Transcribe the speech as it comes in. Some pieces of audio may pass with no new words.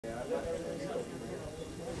Well,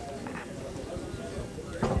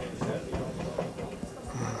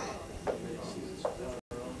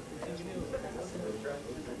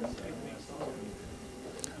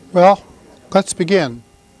 let's begin.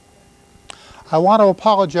 I want to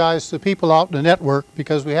apologize to people out in the network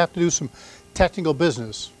because we have to do some technical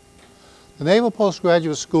business. The Naval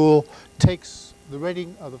Postgraduate School takes the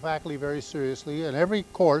rating of the faculty very seriously, and every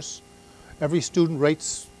course, every student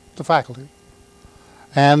rates the faculty.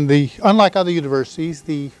 And unlike other universities,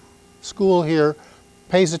 the school here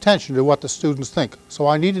pays attention to what the students think. So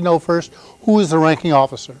I need to know first, who is the ranking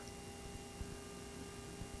officer?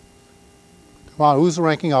 Come on, who's the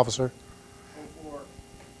ranking officer? 04.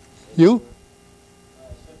 You?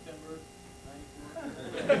 September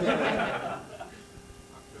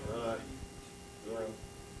 94.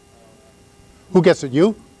 Who gets it?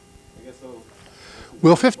 You? I guess so.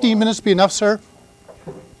 Will 15 minutes be enough, sir?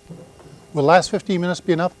 Will the last 15 minutes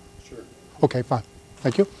be enough? Sure. Okay, fine.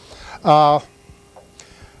 Thank you. To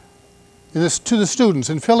the students,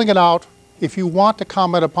 in filling it out, if you want to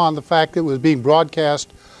comment upon the fact that it was being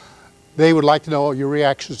broadcast, they would like to know your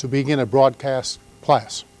reactions to being in a broadcast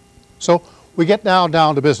class. So we get now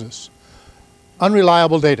down to business.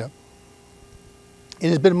 Unreliable data. It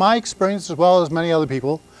has been my experience, as well as many other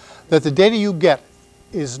people, that the data you get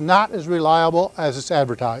is not as reliable as it's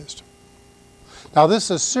advertised. Now this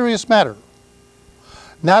is a serious matter.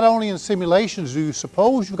 Not only in simulations do you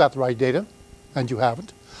suppose you've got the right data, and you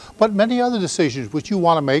haven't, but many other decisions which you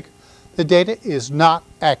want to make, the data is not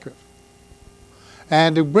accurate.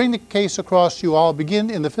 And to bring the case across to you, I'll begin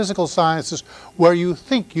in the physical sciences where you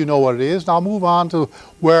think you know what it is, and I'll move on to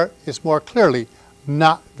where it's more clearly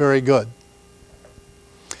not very good.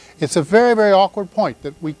 It's a very, very awkward point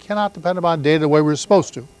that we cannot depend upon data the way we're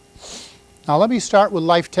supposed to. Now let me start with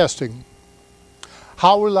life testing.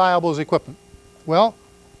 How reliable is equipment? Well,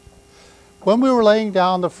 when we were laying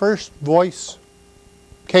down the first voice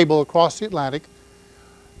cable across the Atlantic,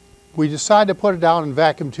 we decided to put it down in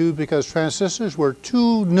vacuum tubes because transistors were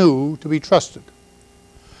too new to be trusted.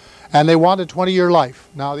 And they wanted 20-year life.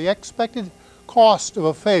 Now the expected cost of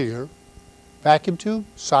a failure, vacuum tube,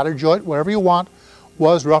 solder joint, whatever you want,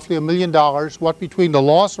 was roughly $1 million. What between the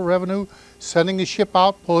loss of revenue, sending the ship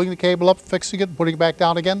out, pulling the cable up, fixing it, putting it back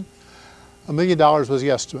down again, $1 million was the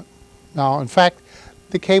estimate. Now in fact,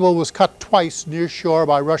 the cable was cut twice near shore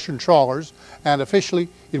by Russian trawlers, and officially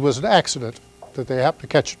it was an accident that they happened to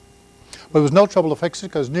catch it. But there was no trouble to fix it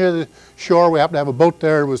because near the shore we happened to have a boat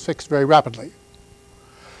there and it was fixed very rapidly.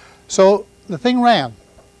 So the thing ran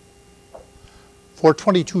for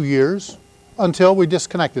 22 years until we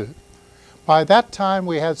disconnected it. By that time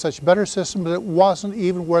we had such better systems that it wasn't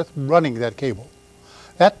even worth running that cable.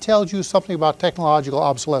 That tells you something about technological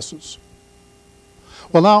obsolescence.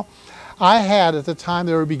 Well now, I had at the time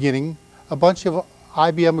they were beginning a bunch of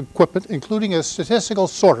IBM equipment, including a statistical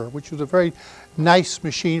sorter, which was a very nice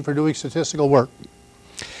machine for doing statistical work.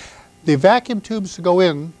 The vacuum tubes to go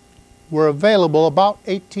in were available about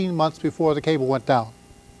 18 months before the cable went down.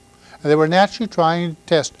 And they were naturally trying to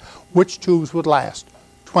test which tubes would last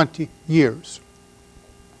 20 years.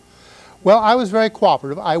 Well, I was very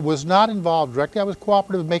cooperative. I was not involved directly. I was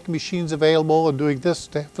cooperative in making machines available and doing this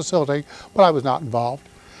to facilitate, but I was not involved.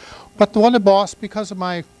 But the one boss, because of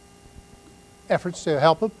my efforts to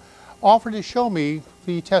help him, offered to show me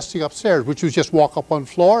the testing upstairs, which was just walk up one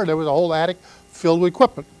floor and there was a whole attic filled with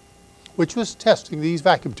equipment, which was testing these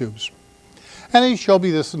vacuum tubes. And he showed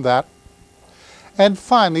me this and that. And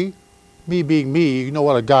finally, me being me, you know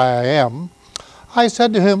what a guy I am, I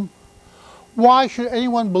said to him, why should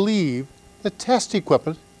anyone believe that test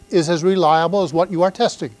equipment is as reliable as what you are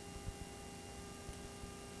testing?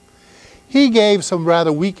 He gave some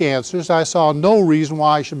rather weak answers. I saw no reason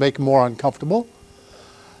why I should make him more uncomfortable.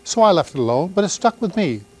 So I left it alone, but it stuck with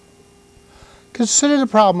me. Consider the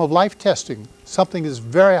problem of life testing. Something is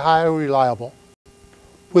very highly reliable.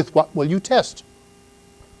 With what will you test?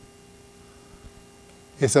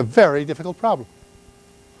 It's a very difficult problem.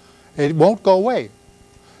 It won't go away.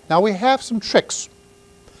 Now we have some tricks.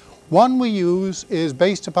 One we use is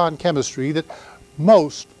based upon chemistry that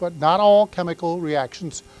most, but not all chemical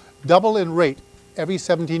reactions double in rate every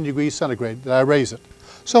 17 degrees centigrade that I raise it.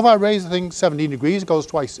 So if I raise the thing 17 degrees, it goes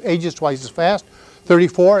ages twice as fast.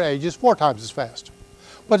 34 ages 4 times as fast.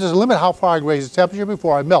 But there's a limit how far I can raise the temperature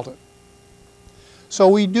before I melt it. So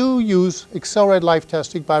we do use accelerated life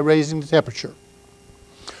testing by raising the temperature.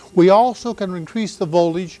 We also can increase the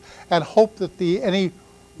voltage and hope that any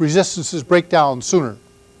resistances break down sooner.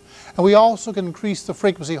 And we also can increase the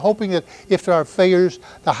frequency, hoping that if there are failures,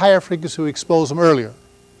 the higher frequency will expose them earlier.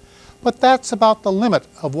 But that's about the limit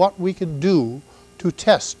of what we can do to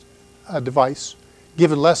test a device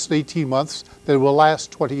given less than 18 months that will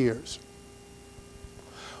last 20 years.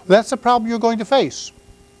 That's the problem you're going to face.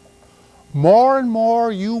 More and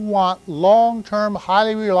more you want long-term,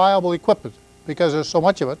 highly reliable equipment because there's so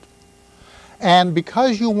much of it. And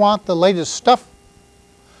because you want the latest stuff,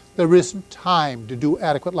 there isn't time to do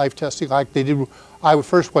adequate life testing like they did. I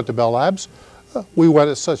first went to Bell Labs. We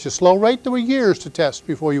went at such a slow rate, there were years to test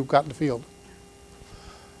before you got in the field.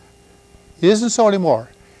 It isn't so anymore.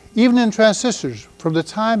 Even in transistors, from the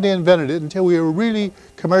time they invented it until we were really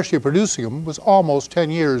commercially producing them was almost 10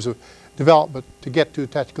 years of development to get to a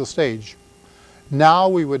technical stage. Now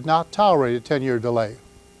we would not tolerate a 10-year delay.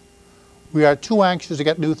 We are too anxious to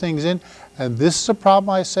get new things in, and this is a problem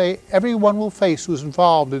I say everyone will face who's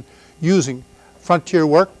involved in using frontier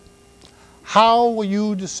work. How will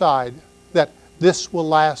you decide that this will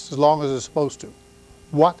last as long as it's supposed to?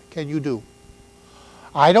 What can you do?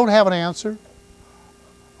 I don't have an answer.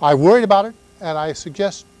 I worried about it, and I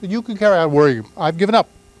suggest that you can carry on worrying. I've given up.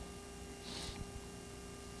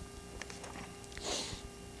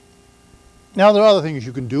 Now there are other things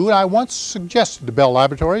you can do, and I once suggested to Bell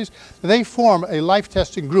Laboratories that they form a life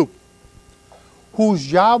testing group whose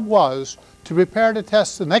job was to prepare to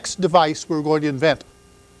test the next device we were going to invent.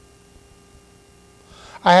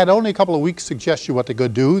 I had only a couple of weeks to suggest you what they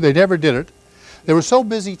could do. They never did it. They were so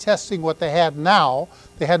busy testing what they had now,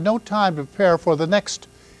 they had no time to prepare for the next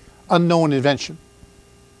unknown invention.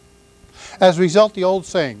 As a result, the old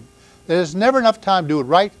saying, there's never enough time to do it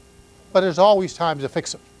right, but there's always time to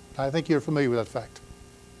fix it. I think you're familiar with that fact,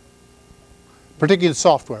 particularly in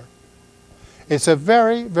software. It's a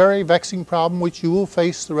very, very vexing problem which you will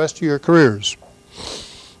face the rest of your careers.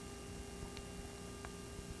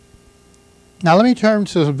 Now let me turn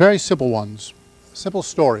to some very simple ones, simple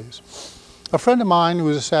stories. A friend of mine who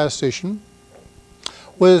was a statistician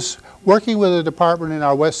was working with a department in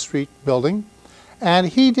our West Street building, and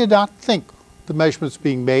he did not think the measurements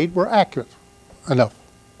being made were accurate enough,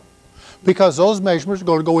 because those measurements are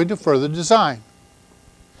going to go into further design.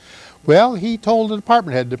 Well, he told the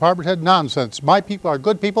department head, nonsense. My people are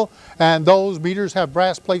good people, and those meters have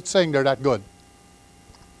brass plates saying they're that good.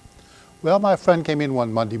 Well, my friend came in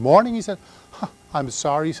one Monday morning. He said, I'm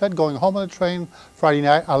sorry, he said, going home on the train Friday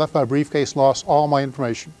night, I left my briefcase and lost all my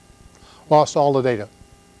information, lost all the data.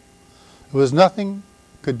 There was nothing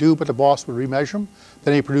could do but the boss would remeasure them.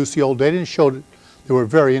 Then he produced the old data and showed it. They were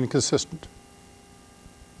very inconsistent.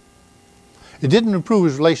 It didn't improve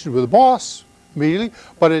his relations with the boss immediately,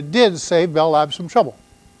 but it did save Bell Labs some trouble.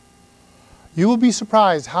 You will be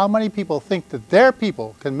surprised how many people think that their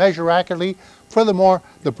people can measure accurately. Furthermore,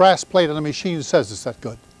 the brass plate on the machine says it's that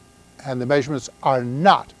good. And the measurements are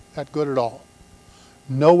not that good at all.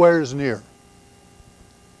 Nowhere near.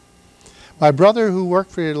 My brother, who worked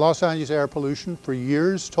for Los Angeles air pollution for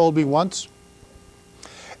years, told me once,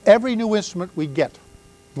 every new instrument we get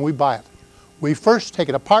when we buy it, we first take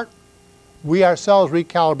it apart, we ourselves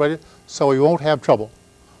recalibrate it so we won't have trouble.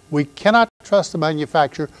 We cannot trust the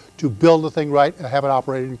manufacturer to build the thing right and have it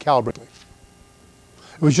operated and calibrated.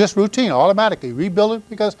 It was just routine, automatically rebuild it,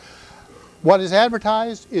 because what is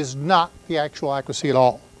advertised is not the actual accuracy at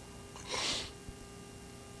all.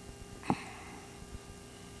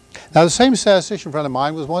 Now, the same statistician friend of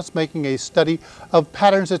mine was once making a study of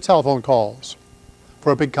patterns of telephone calls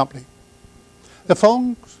for a big company. The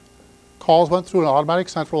phone calls went through an automatic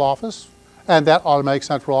central office, and that automatic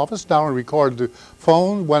central office not only recorded the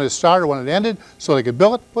phone when it started, when it ended, so they could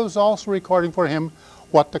bill it, but was also recording for him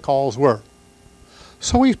what the calls were.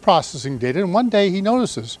 So he's processing data, and one day he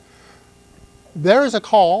notices there is a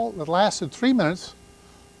call that lasted 3 minutes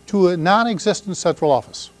to a non-existent central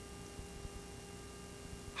office.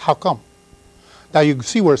 How come? Now you can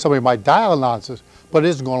see where somebody might dial nonsense, but it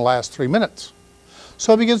isn't going to last 3 minutes.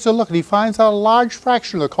 So he begins to look, and he finds out a large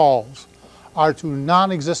fraction of the calls are to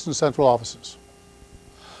non-existent central offices.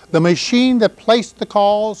 The machine that placed the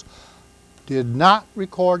calls did not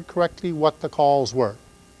record correctly what the calls were.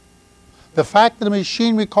 The fact that the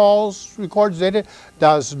machine records data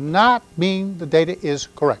does not mean the data is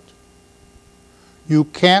correct. You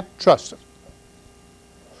can't trust it.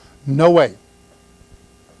 No way.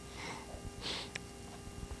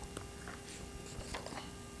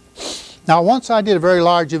 Now, once I did a very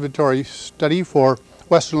large inventory study for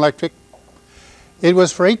Western Electric. It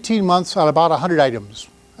was for 18 months on about 100 items.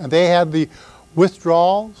 And they had the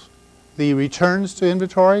withdrawals, the returns to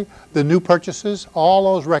inventory, the new purchases,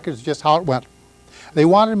 all those records, just how it went. They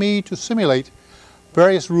wanted me to simulate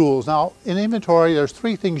various rules. Now, in inventory, there's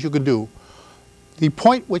 3 things you can do. The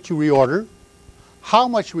point which you reorder, how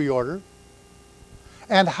much you reorder,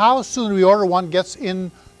 and how soon the reorder one gets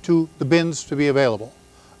into to the bins to be available.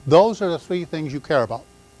 Those are the three things you care about.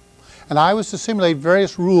 And I was to simulate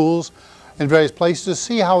various rules in various places to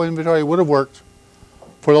see how inventory would have worked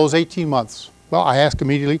for those 18 months. Well, I asked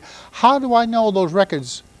immediately, how do I know those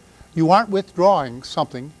records you aren't withdrawing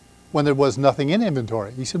something when there was nothing in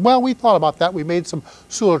inventory? He said, well, we thought about that. We made some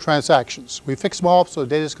pseudo transactions. We fixed them all up so the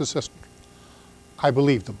data is consistent. I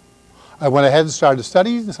believed them. I went ahead and started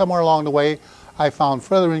studying, and somewhere along the way I found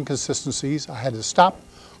further inconsistencies. I had to stop,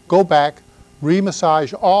 go back,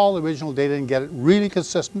 re-massage all the original data and get it really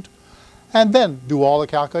consistent, and then do all the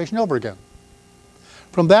calculation over again.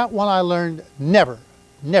 From that one I learned never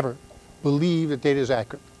believe that data is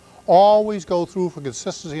accurate. Always go through for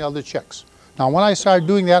consistency and other checks. Now when I started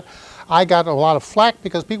doing that, I got a lot of flack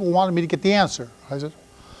because people wanted me to get the answer. I said,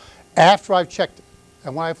 after I've checked it.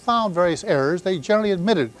 And when I found various errors, they generally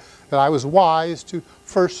admitted that I was wise to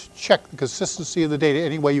first check the consistency of the data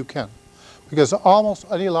any way you can. Because almost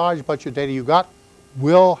any large bunch of data you got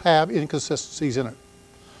will have inconsistencies in it.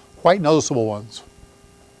 Quite noticeable ones.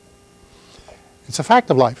 It's a fact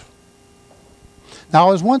of life. Now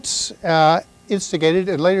I was once instigated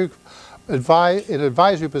and later in an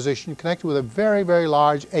advisory position connected with a very, very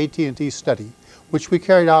large AT&T study, which we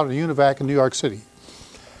carried out in UNIVAC in New York City.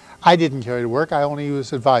 I didn't carry the work, I only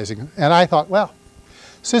was advising. And I thought, well,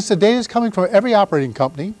 since the data is coming from every operating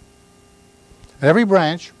company, and every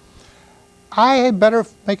branch, I had better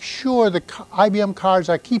make sure the IBM cards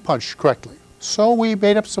are key punched correctly. So we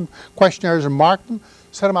made up some questionnaires and marked them,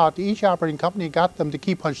 sent them out to each operating company, got them to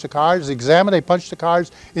key punch the cards, examined, they punched the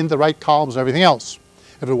cards in the right columns and everything else.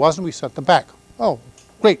 If it wasn't, we sent them back. Oh,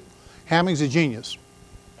 great. Hamming's a genius.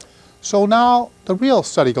 So now the real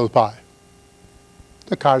study goes by.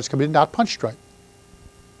 The cards come in not punched right.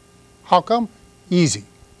 How come? Easy.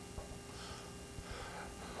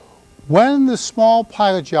 When the small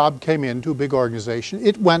pilot job came into a big organization,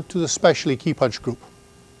 it went to the specialty key punch group.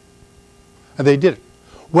 And they did it.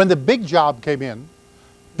 When the big job came in,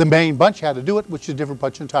 the main bunch had to do it, which is a different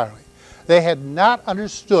bunch entirely. They had not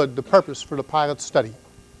understood the purpose for the pilot study.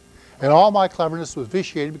 And all my cleverness was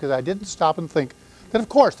vitiated because I didn't stop and think that of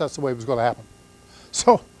course that's the way it was going to happen.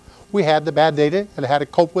 So we had the bad data and had to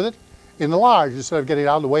cope with it in the large instead of getting it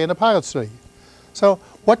out of the way in the pilot study. So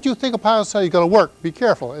what do you think a pilot study is going to work? Be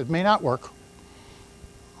careful, it may not work.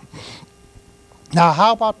 Now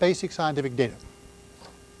how about basic scientific data?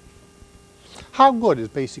 How good is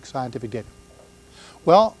basic scientific data?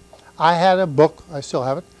 Well, I had a book, I still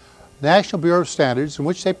have it, National Bureau of Standards, in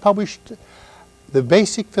which they published the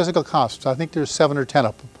basic physical constants. I think there's 7 or 10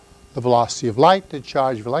 of them. The velocity of light, the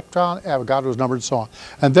charge of electron, Avogadro's number, and so on.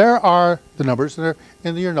 And there are the numbers that are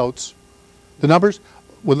in your notes, the numbers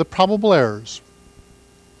with the probable errors.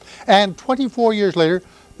 And 24 years later,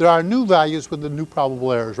 there are new values with the new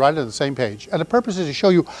probable errors right on the same page. And the purpose is to show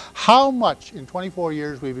you how much in 24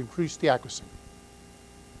 years we've increased the accuracy.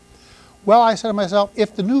 Well, I said to myself,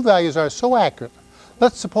 if the new values are so accurate,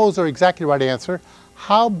 let's suppose they're exactly the right answer,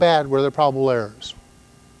 how bad were the probable errors?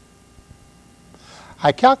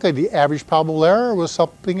 I calculated the average probable error was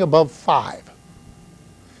something above 5.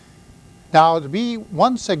 Now to be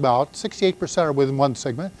 1 sigma out, 68% are within 1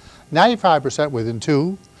 sigma, 95% within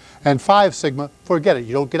 2, and 5 sigma, forget it,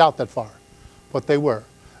 you don't get out that far. But they were.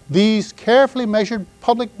 These carefully measured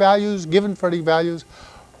public values, given Fermi values,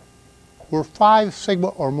 were 5 sigma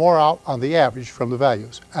or more out on the average from the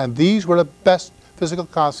values. And these were the best physical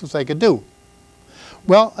constants they could do.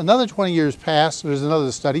 Well, another 20 years passed, there's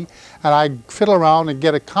another study, and I fiddle around and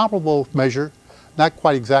get a comparable measure, not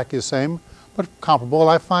quite exactly the same, but comparable, and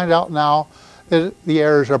I find out now that the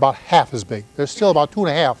errors are about half as big. They're still about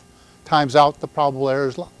 2.5 times out the probable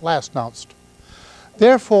errors last announced.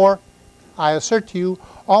 Therefore, I assert to you,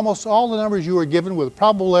 almost all the numbers you were given with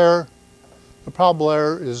probable error, the probable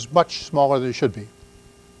error is much smaller than it should be.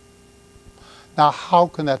 Now, how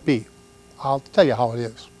can that be? I'll tell you how it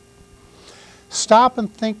is. Stop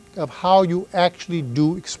and think of how you actually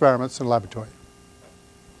do experiments in a laboratory.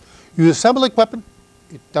 You assemble equipment,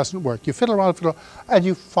 it doesn't work. You fiddle around, and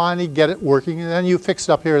you finally get it working, and then you fix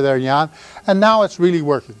it up here, there, and yon, and now it's really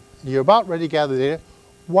working. You're about ready to gather the data.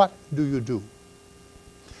 What do?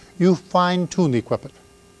 You fine-tune the equipment.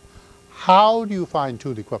 How do you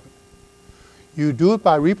fine-tune the equipment? You do it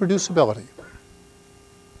by reproducibility.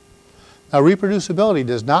 Now, reproducibility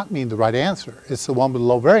does not mean the right answer. It's the one with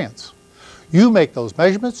low variance. You make those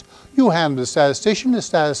measurements, you hand them to the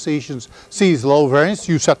statistician sees low variance,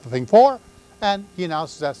 you set the thing for, and he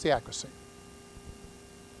announces that's the accuracy.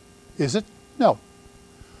 Is it? No.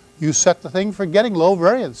 You set the thing for getting low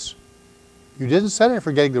variance. You didn't set it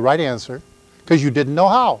for getting the right answer because you didn't know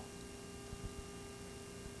how.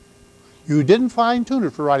 You didn't fine-tune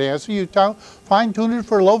it for the right answer. You fine-tuned it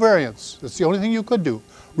for low variance. That's the only thing you could do.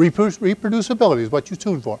 Reproducibility is what you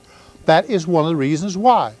tuned for. That is one of the reasons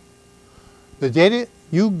why. The data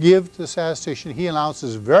you give to the statistician, he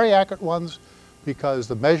announces very accurate ones because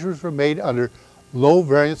the measurements were made under low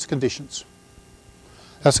variance conditions.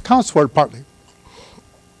 That accounts for it partly.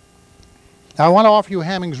 Now I want to offer you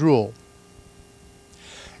Hamming's rule.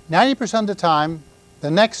 90% of the time,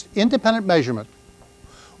 the next independent measurement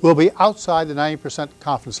will be outside the 90%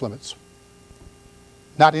 confidence limits,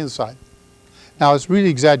 not inside. Now it's really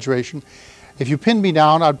exaggeration. If you pinned me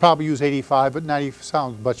down, I'd probably use 85, but 90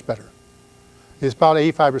 sounds much better. It's about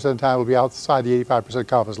 85% of the time will be outside the 85%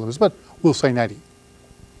 confidence limits, but we'll say 90.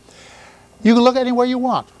 You can look anywhere you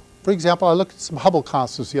want. For example, I looked at some Hubble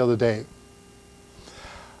constants the other day.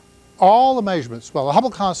 All the measurements, well, the Hubble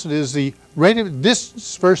constant is the rate of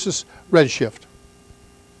distance versus redshift.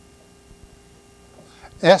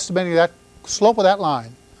 Estimating that slope of that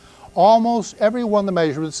line. Almost every one of the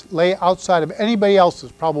measurements lay outside of anybody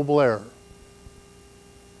else's probable error.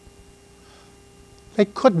 They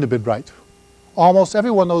couldn't have been right. Almost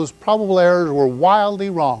every one of those probable errors were wildly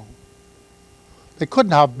wrong. They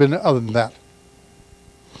couldn't have been other than that.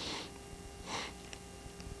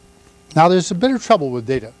 Now there's a bit of trouble with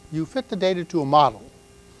data. You fit the data to a model.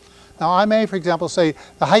 Now I may, for example, say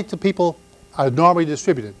the heights of people are normally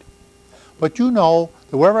distributed. But you know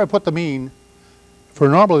that wherever I put the mean for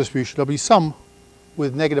a normal distribution, there'll be some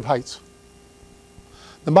with negative heights.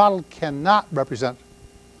 The model cannot represent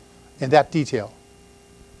in that detail.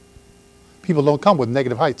 People don't come with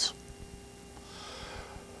negative heights.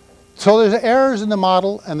 So there's errors in the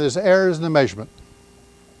model and there's errors in the measurement.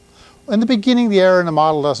 In the beginning, the error in the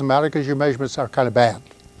model doesn't matter because your measurements are kind of bad.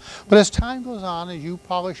 But as time goes on, as you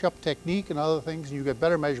polish up technique and other things and you get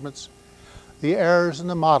better measurements, the errors in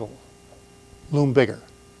the model loom bigger.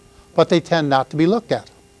 But they tend not to be looked at.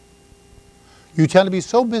 You tend to be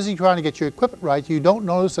so busy trying to get your equipment right, you don't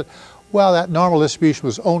notice that, well, that normal distribution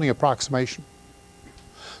was only approximation.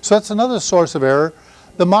 So that's another source of error.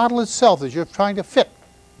 The model itself that you're trying to fit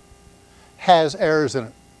has errors in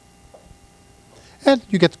it. And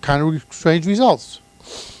you get kind of strange results.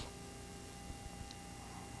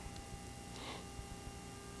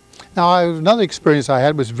 Now, another experience I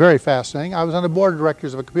had was very fascinating. I was on the board of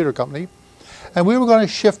directors of a computer company, and we were going to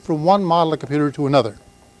shift from one model of computer to another.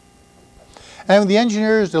 And the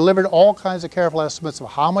engineers delivered all kinds of careful estimates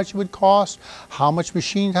of how much it would cost, how much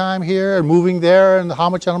machine time here and moving there, and how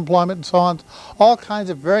much unemployment and so on. All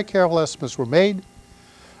kinds of very careful estimates were made.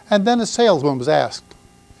 And then the salesman was asked,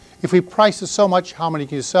 if we price it so much, how many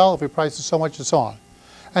can you sell? If we price it so much, and so on.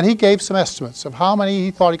 And he gave some estimates of how many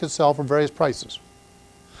he thought he could sell for various prices.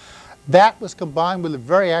 That was combined with a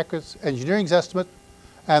very accurate engineering estimate,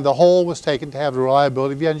 and the whole was taken to have the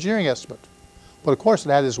reliability of the engineering estimate. But of course, it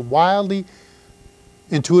had this wildly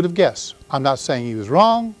intuitive guess. I'm not saying he was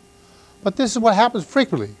wrong, but this is what happens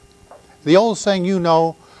frequently. The old saying, you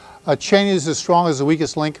know, a chain is as strong as the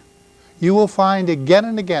weakest link. You will find again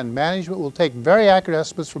and again, management will take very accurate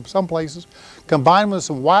estimates from some places, combine them with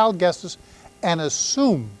some wild guesses, and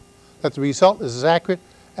assume that the result is as accurate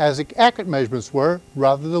as the accurate measurements were,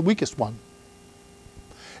 rather than the weakest one.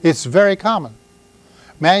 It's very common.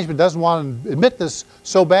 Management doesn't want to admit this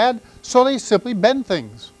so bad, so they simply bend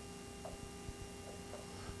things.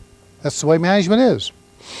 That's the way management is.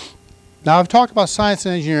 Now, I've talked about science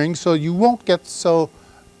and engineering, so you won't get so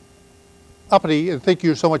uppity and think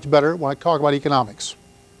you're so much better when I talk about economics.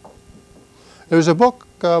 There's a book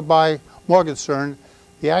by Morgenstern,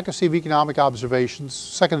 The Accuracy of Economic Observations,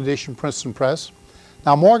 second edition, Princeton Press.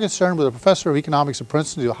 Now, Morgenstern was a professor of economics at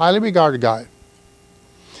Princeton. He's a highly regarded guy.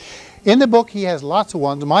 In the book, he has lots of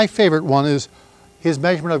ones. My favorite one is his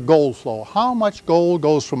measurement of gold flow. How much gold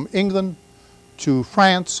goes from England to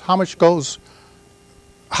France? How much do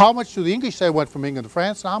the English say went from England to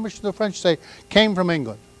France? And how much do the French say came from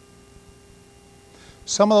England?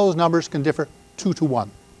 Some of those numbers can differ 2 to 1.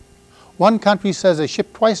 One country says they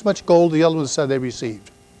shipped twice as much gold, the other one said they received.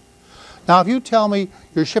 Now, if you tell me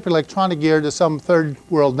you're shipping electronic gear to some third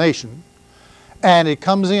world nation, and it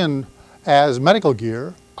comes in as medical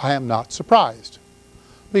gear, I am not surprised.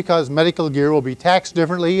 Because medical gear will be taxed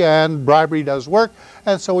differently, and bribery does work,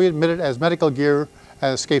 and so we admit it as medical gear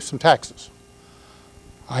and escapes some taxes.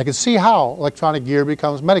 I can see how electronic gear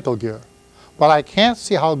becomes medical gear, but I can't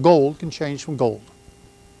see how gold can change from gold.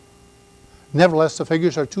 Nevertheless, the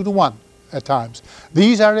figures are 2 to 1 at times.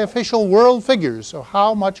 These are the official world figures of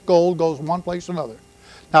how much gold goes from one place to another.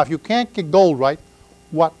 Now, if you can't get gold right,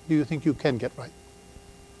 what do you think you can get right?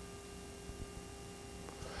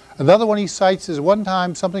 Another one he cites is one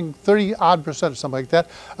time something 30-odd% or something like that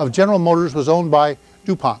of General Motors was owned by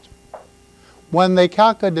DuPont. When they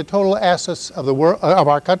calculated the total assets of the world, of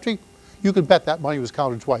our country, you could bet that money was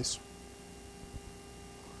counted twice.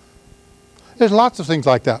 There's lots of things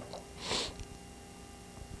like that.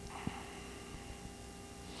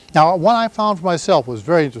 Now, one I found for myself was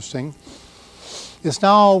very interesting. It's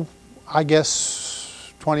now, I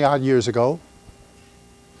guess, 20-odd years ago.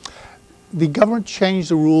 The government changed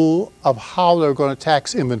the rule of how they're going to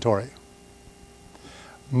tax inventory.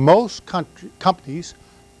 Most companies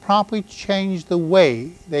promptly changed the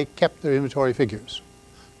way they kept their inventory figures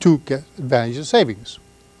to get advantage of savings.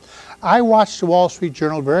 I watched the Wall Street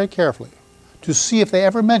Journal very carefully to see if they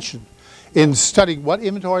ever mentioned, in studying what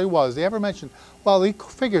inventory was, they ever mentioned, well, the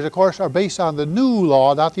figures, of course, are based on the new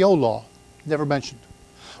law, not the old law. Never mentioned.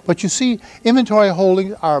 But you see, inventory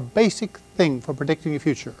holdings are a basic thing for predicting the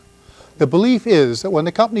future. The belief is that when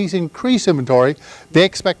the companies increase inventory, they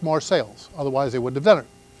expect more sales. Otherwise, they wouldn't have done it.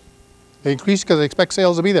 They increase because they expect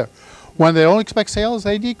sales to be there. When they don't expect sales,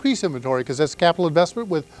 they decrease inventory because that's capital investment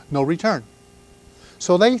with no return.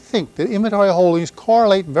 So they think that inventory holdings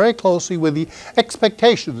correlate very closely with the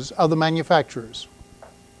expectations of the manufacturers.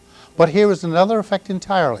 But here is another effect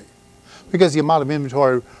entirely, because the amount of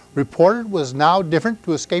inventory reported was now different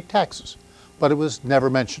to escape taxes, but it was never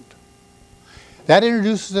mentioned. That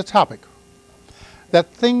introduces a topic that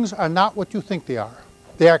things are not what you think they are.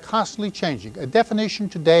 They are constantly changing. A definition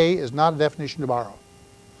today is not a definition tomorrow.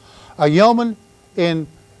 A yeoman in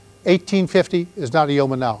 1850 is not a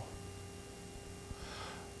yeoman now.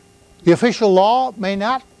 The official law may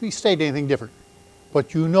not state anything different,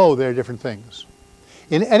 but you know they're different things.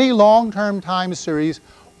 In any long-term time series,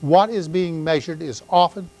 what is being measured is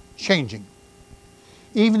often changing.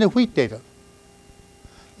 Even the wheat data.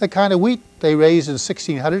 The kind of wheat they raised in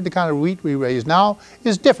 1600, the kind of wheat we raise now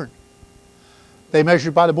is different. They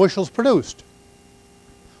measured by the bushels produced,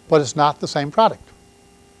 but it's not the same product.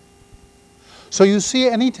 So you see,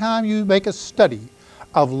 anytime you make a study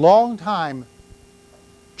of long-time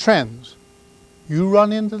trends, you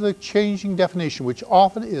run into the changing definition, which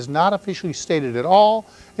often is not officially stated at all.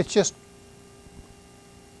 It's just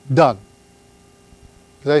done.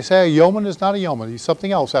 As I say, a yeoman is not a yeoman. He's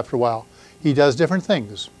something else after a while. He does different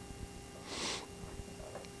things.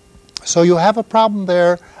 So you have a problem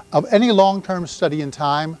there of any long-term study in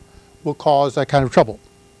time will cause that kind of trouble.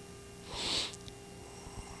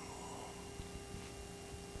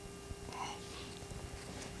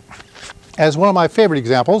 As one of my favorite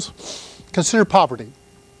examples, consider poverty.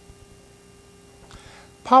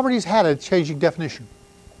 Poverty's had a changing definition.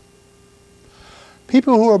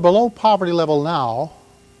 People who are below poverty level now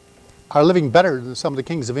are living better than some of the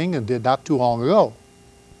kings of England did not too long ago.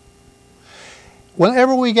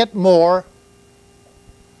 Whenever we get more,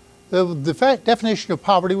 the definition of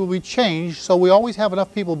poverty will be changed so we always have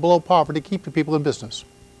enough people below poverty to keep the people in business.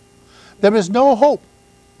 There is no hope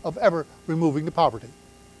of ever removing the poverty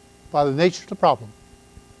by the nature of the problem.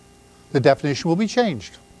 The definition will be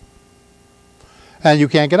changed. And you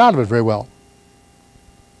can't get out of it very well.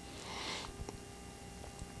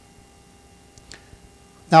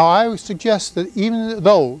 Now, I would suggest that even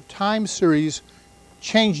though time series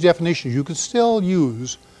change definitions, you can still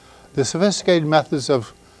use the sophisticated methods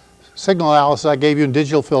of signal analysis I gave you in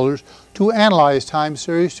digital filters to analyze time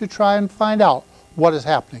series to try and find out what is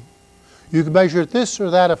happening. You can measure this or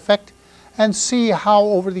that effect and see how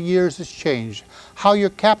over the years it's changed, how your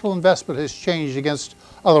capital investment has changed against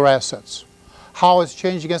other assets, how it's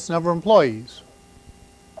changed against the number of employees.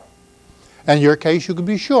 And in your case, you can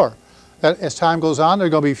be sure that as time goes on, there are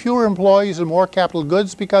going to be fewer employees and more capital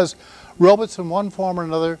goods because robots in one form or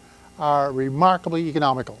another are remarkably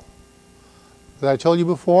economical. As I told you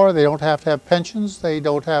before, they don't have to have pensions, they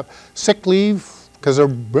don't have sick leave because their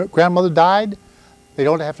grandmother died, they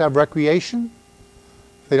don't have to have recreation,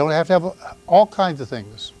 they don't have to have all kinds of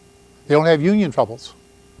things. They don't have union troubles.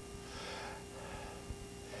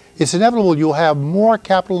 It's inevitable you'll have more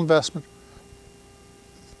capital investment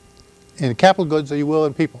in capital goods than you will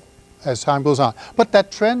in people as time goes on. But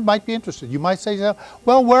that trend might be interesting. You might say,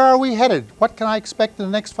 well, where are we headed? What can I expect in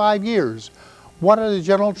the next 5 years? What are the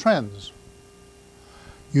general trends?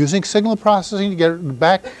 Using signal processing to get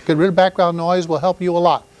rid of background noise will help you a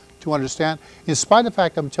lot to understand, in spite of the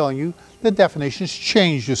fact I'm telling you, the definitions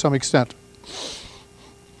change to some extent.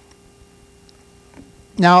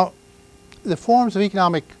 Now, the forms of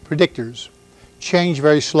economic predictors change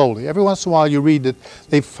very slowly. Every once in a while you read that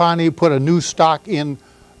they finally put a new stock in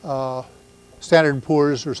Standard &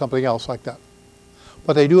 Poor's or something else like that.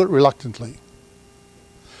 But they do it reluctantly.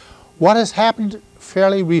 What has happened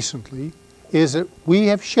fairly recently is that we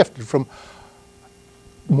have shifted from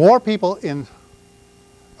more people in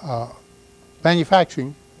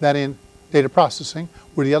manufacturing than in data processing.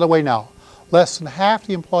 We're the other way now. Less than half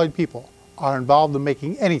the employed people are involved in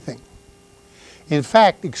making anything. In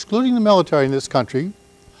fact, excluding the military in this country,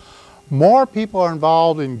 more people are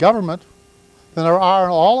involved in government than there are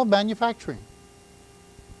in all of manufacturing.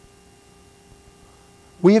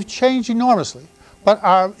 We have changed enormously, but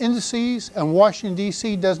our indices and Washington,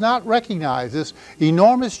 D.C. does not recognize this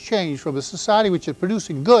enormous change from a society which is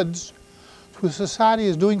producing goods to a society that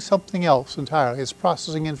is doing something else entirely. It's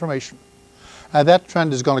processing information. And that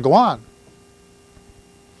trend is going to go on.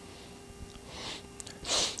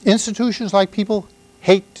 Institutions like people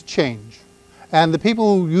hate to change. And the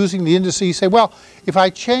people who are using the indices say, well, if I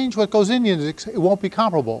change what goes in the index, it won't be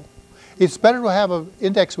comparable. It's better to have an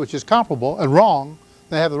index which is comparable and wrong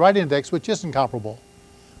than have the right index which isn't comparable,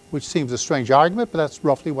 which seems a strange argument, but that's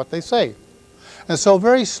roughly what they say. And so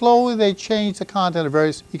very slowly they change the content of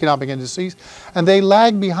various economic indices, and they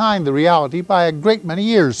lag behind the reality by a great many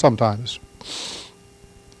years sometimes.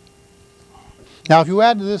 Now, if you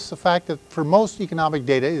add to this the fact that for most economic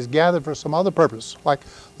data is gathered for some other purpose, like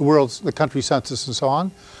the country census and so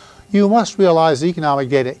on, you must realize the economic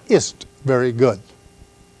data isn't very good.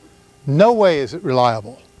 No way is it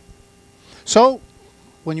reliable. So,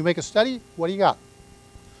 when you make a study, what do you got?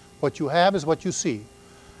 What you have is what you see.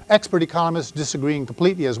 Expert economists disagreeing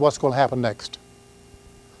completely as what's going to happen next.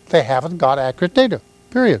 They haven't got accurate data,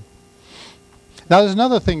 period. Now, there's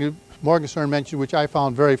another thing that Morgenstern mentioned which I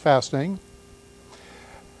found very fascinating.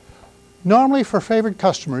 Normally, for favored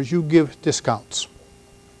customers, you give discounts.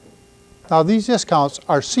 Now, these discounts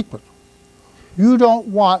are secret. You don't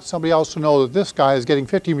want somebody else to know that this guy is getting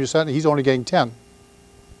 15% and he's only getting 10%.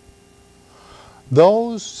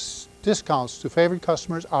 Those discounts to favored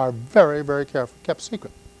customers are very, very carefully kept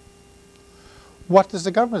secret. What does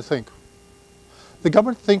the government think? The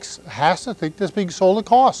government has to think this being sold at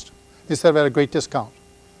cost instead of at a great discount,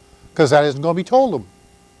 because that isn't going to be told them.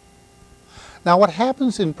 Now, what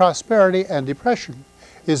happens in prosperity and depression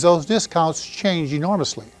is those discounts change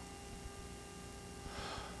enormously.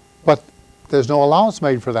 But there's no allowance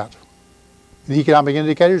made for that. In the economic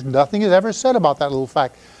indicators, nothing is ever said about that little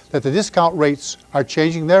fact, that the discount rates are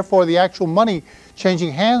changing. Therefore, the actual money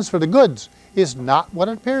changing hands for the goods is not what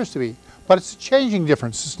it appears to be. But it's a changing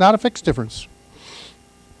difference. It's not a fixed difference.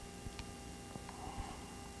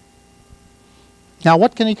 Now,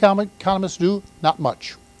 what can economists do? Not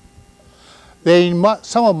much. Some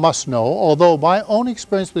of them must know, although my own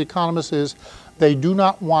experience with economists is they do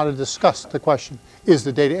not want to discuss the question, is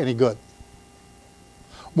the data any good?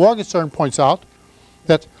 Morgenstern points out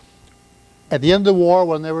that at the end of the war,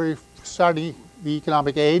 when they were starting the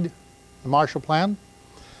economic aid, the Marshall Plan,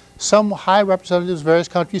 some high representatives of various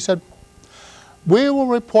countries said, we will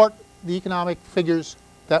report the economic figures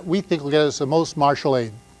that we think will get us the most Marshall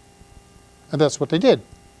aid. And that's what they did.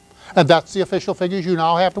 And that's the official figures you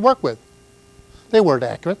now have to work with. They weren't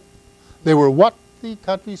accurate. They were what the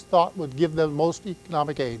countries thought would give them most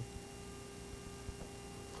economic aid.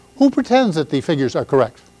 Who pretends that the figures are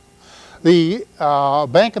correct? The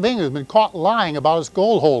Bank of England has been caught lying about its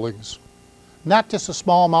gold holdings. Not just a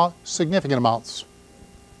small amount, significant amounts.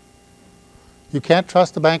 You can't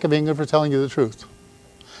trust the Bank of England for telling you the truth.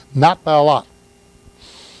 Not by a lot.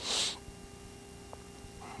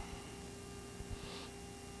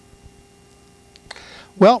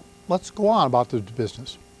 Well, let's go on about the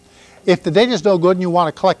business. If the data is no good and you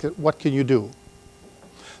want to collect it, what can you do?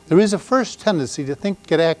 There is a first tendency to think to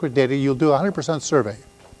get accurate data, you'll do a 100% survey.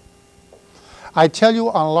 I tell you,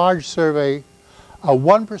 on a large survey, a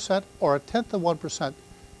 1% or a tenth of 1%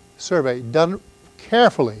 survey done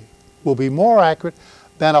carefully will be more accurate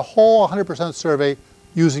than a whole 100% survey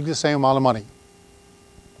using the same amount of money.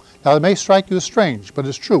 Now, it may strike you as strange, but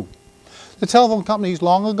it's true. The telephone companies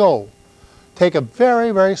long ago take a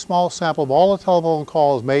very, very small sample of all the telephone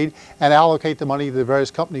calls made and allocate the money to the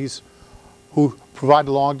various companies who provide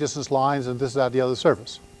the long-distance lines and this, that, the other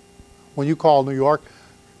service. When you call New York,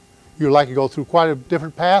 you're likely to go through quite a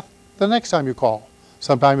different path the next time you call.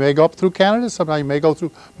 Sometimes you may go up through Canada, sometimes you may go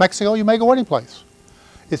through Mexico, you may go any place.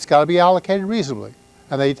 It's got to be allocated reasonably,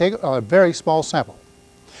 and they take a very small sample.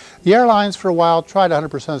 The airlines for a while tried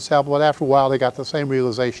 100% sample, but after a while they got the same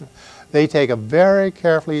realization. They take a very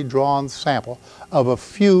carefully drawn sample of a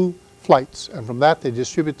few flights, and from that they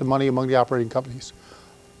distribute the money among the operating companies.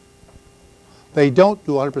 They don't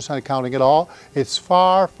do 100% accounting at all. It's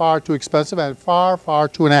far, far too expensive and far, far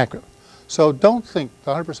too inaccurate. So don't think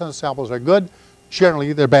the 100% of samples are good.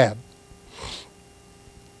 Generally, they're bad.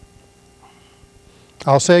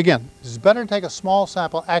 I'll say again, it's better to take a small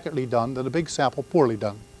sample accurately done than a big sample poorly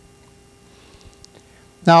done.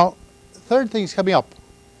 Now, third thing's coming up.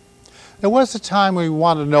 There was a time when we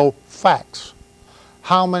wanted to know facts.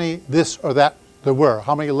 How many this or that there were.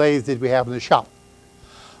 How many lathes did we have in the shop?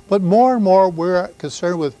 But more and more we're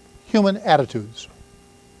concerned with human attitudes.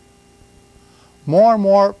 More and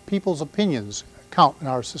more people's opinions count in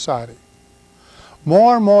our society.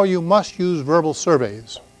 More and more you must use verbal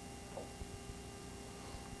surveys.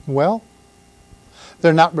 Well,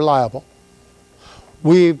 they're not reliable.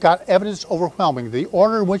 We've got evidence overwhelming. The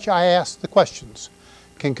order in which I ask the questions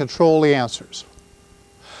can control the answers.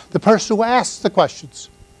 The person who asks the questions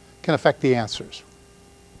can affect the answers.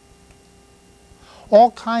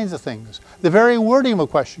 All kinds of things. The very wording of a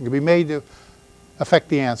question can be made to affect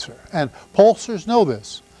the answer. And pollsters know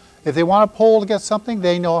this. If they want to poll to get something,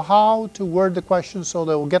 they know how to word the question so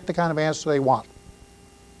they will get the kind of answer they want.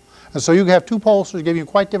 And so you can have two pollsters giving you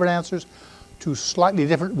quite different answers to slightly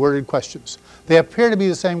different worded questions. They appear to be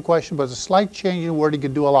the same question, but a slight change in wording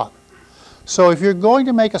can do a lot. So if you're going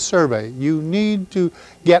to make a survey, you need to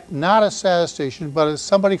get not a statistician, but as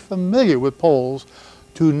somebody familiar with polls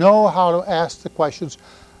to know how to ask the questions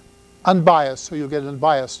unbiased, so you'll get an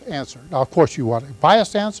unbiased answer. Now, of course, you want a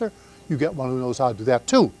biased answer, you get one who knows how to do that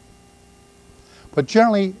too. But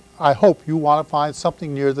generally, I hope you want to find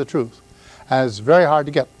something near the truth. And it's very hard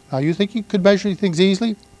to get. Now, you think you could measure things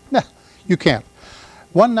easily? Nah, you can't.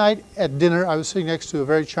 One night at dinner, I was sitting next to a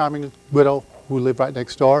very charming widow who lived right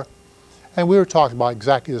next door, and we were talking about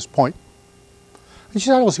exactly this point. And she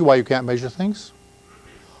said, I don't see why you can't measure things.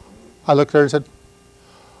 I looked at her and said,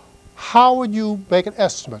 how would you make an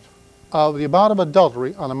estimate of the amount of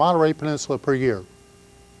adultery on the Monterey Peninsula per year?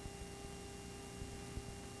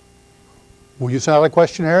 Will you send out a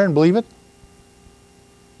questionnaire and believe it?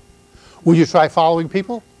 Will you try following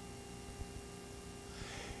people?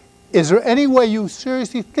 Is there any way you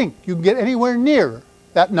seriously think you can get anywhere near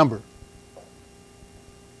that number?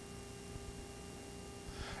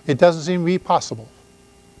 It doesn't seem to be possible.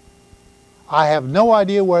 I have no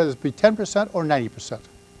idea whether it's be 10% or 90%.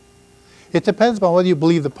 It depends on whether you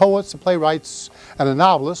believe the poets, the playwrights, and the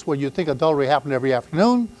novelists, where you think adultery happened every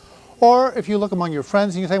afternoon, or if you look among your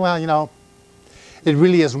friends and you think, well, you know, it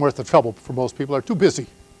really isn't worth the trouble for most people. They're too busy.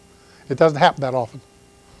 It doesn't happen that often.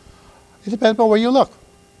 It depends on where you look.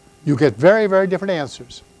 You get very, very different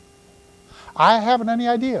answers. I haven't any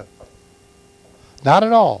idea. Not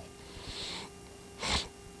at all.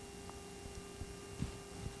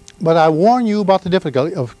 But I warn you about the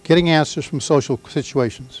difficulty of getting answers from social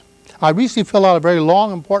situations. I recently filled out a very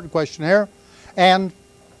long, important questionnaire, and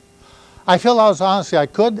I filled out as honestly as I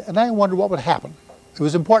could, and I wondered what would happen. It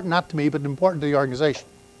was important not to me, but important to the organization.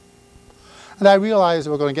 And I realized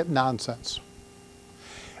that we're going to get nonsense.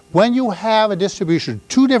 When you have a distribution,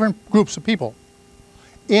 two different groups of people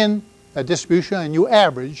in a distribution, and you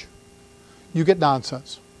average, you get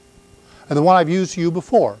nonsense. And the one I've used to you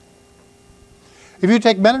before. If you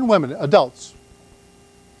take men and women, adults,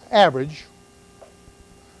 average,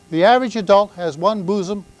 the average adult has one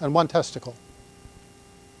bosom and one testicle.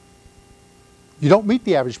 You don't meet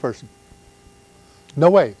the average person. No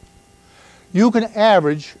way. You can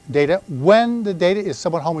average data when the data is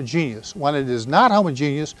somewhat homogeneous. When it is not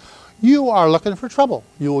homogeneous, you are looking for trouble.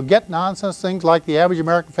 You will get nonsense things like the average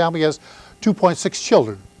American family has 2.6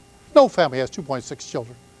 children. No family has 2.6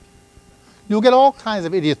 children. You'll get all kinds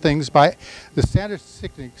of idiot things by the standard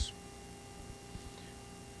techniques.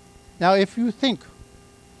 Now, if you think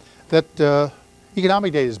that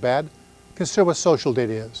economic data is bad, consider what social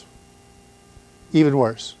data is. Even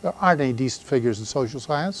worse. There aren't any decent figures in social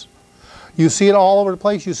science. You see it all over the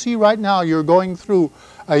place. You see right now you're going through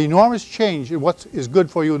an enormous change in what is good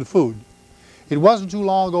for you in food. It wasn't too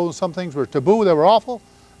long ago when some things were taboo, they were awful.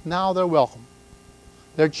 Now they're welcome.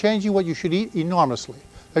 They're changing what you should eat enormously.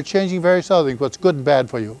 They're changing various other things, what's good and bad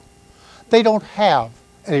for you. They don't have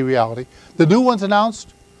any reality. The new ones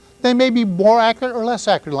announced, they may be more accurate or less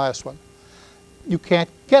accurate than the last one. You can't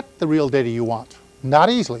get the real data you want. Not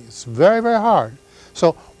easily. It's very, very hard.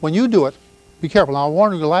 So when you do it, be careful. Now, I'm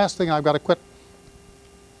warning you, the last thing, I've got to quit.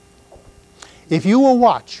 If you will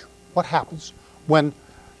watch what happens when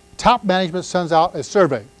top management sends out a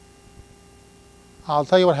survey, I'll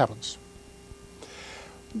tell you what happens.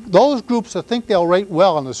 Those groups that think they'll rate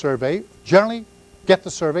well on the survey generally get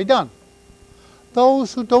the survey done.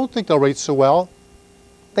 Those who don't think they'll rate so well,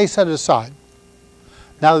 they set it aside.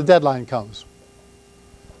 Now the deadline comes.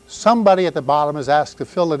 Somebody at the bottom is asked to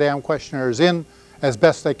fill the damn questionnaires in as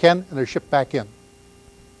best they can, and they're shipped back in.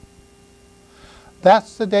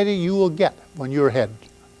 That's the data you will get when you're ahead,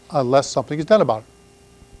 unless something is done about it.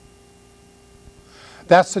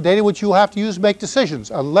 That's the data which you have to use to make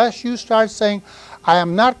decisions. Unless you start saying, I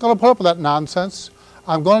am not going to put up with that nonsense,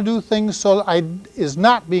 I'm going to do things so that is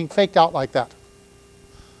not being faked out like that.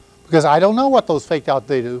 Because I don't know what those faked out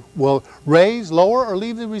data will raise, lower, or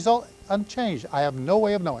leave the result unchanged. I have no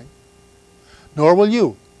way of knowing. Nor will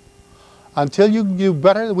you. Until you do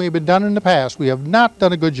better than we've been done in the past, we have not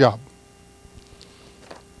done a good job.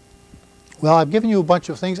 Well, I've given you a bunch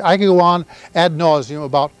of things. I could go on ad nauseum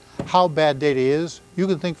about how bad data is. You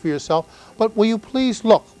can think for yourself. But will you please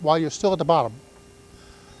look while you're still at the bottom?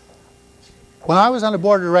 When I was on the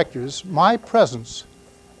board of directors, my presence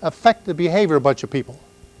affected the behavior of a bunch of people.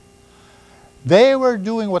 They were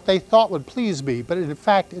doing what they thought would please me, but in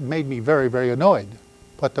fact, it made me very, very annoyed.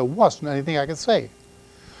 But there wasn't anything I could say.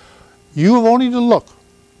 You have only to look,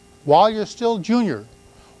 while you're still junior,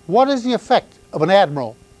 what is the effect of an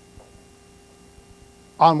admiral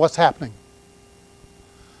on what's happening?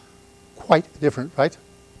 Quite different, right?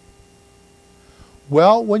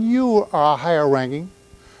 Well, when you are higher ranking,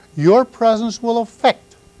 your presence will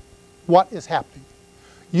affect what is happening.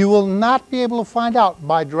 You will not be able to find out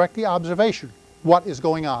by directly observation what is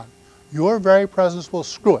going on. Your very presence will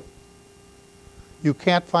screw it. You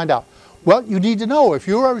can't find out. Well, you need to know. If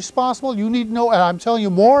you are responsible, you need to know, and I'm telling you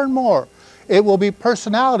more and more, it will be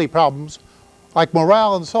personality problems like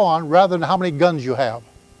morale and so on rather than how many guns you have.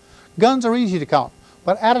 Guns are easy to count,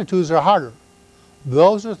 but attitudes are harder.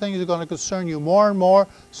 Those are things that are going to concern you more and more,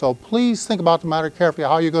 so please think about the matter carefully,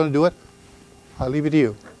 how you're going to do it. I'll leave it to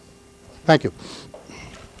you. Thank you.